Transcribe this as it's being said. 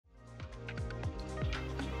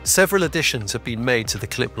Several additions have been made to the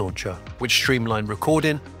clip launcher, which streamline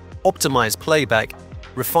recording, optimize playback,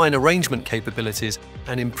 refine arrangement capabilities,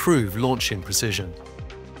 and improve launching precision.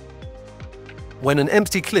 When an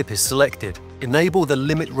empty clip is selected, enable the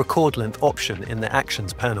Limit Record Length option in the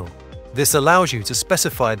Actions panel. This allows you to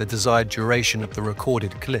specify the desired duration of the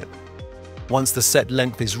recorded clip. Once the set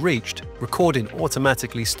length is reached, recording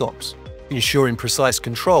automatically stops, ensuring precise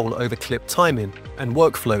control over clip timing and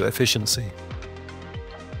workflow efficiency.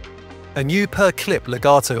 A new per-clip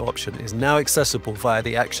legato option is now accessible via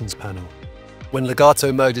the Actions panel. When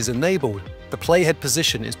legato mode is enabled, the playhead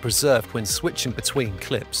position is preserved when switching between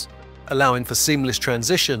clips, allowing for seamless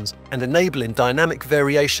transitions and enabling dynamic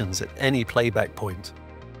variations at any playback point.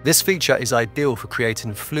 This feature is ideal for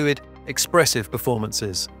creating fluid, expressive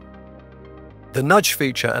performances. The nudge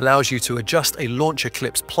feature allows you to adjust a launcher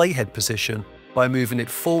clip's playhead position by moving it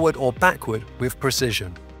forward or backward with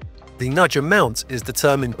precision. The nudge amount is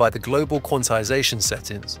determined by the global quantization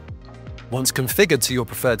settings. Once configured to your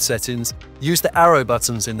preferred settings, use the arrow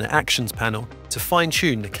buttons in the Actions panel to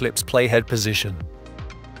fine-tune the clip's playhead position.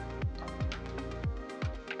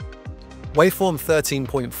 Waveform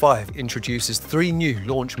 13.5 introduces 3 new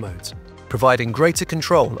launch modes, providing greater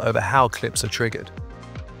control over how clips are triggered.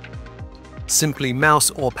 Simply mouse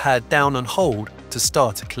or pad down and hold to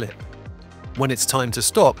start a clip. When it's time to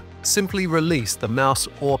stop, simply release the mouse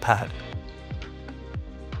or pad.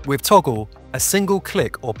 With toggle, a single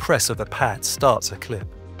click or press of a pad starts a clip,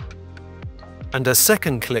 and a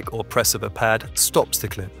second click or press of a pad stops the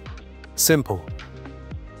clip. Simple.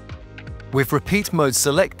 With repeat mode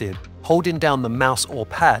selected, holding down the mouse or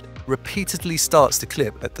pad repeatedly starts the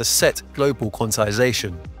clip at the set global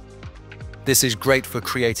quantization. This is great for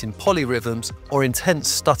creating polyrhythms or intense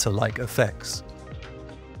stutter-like effects.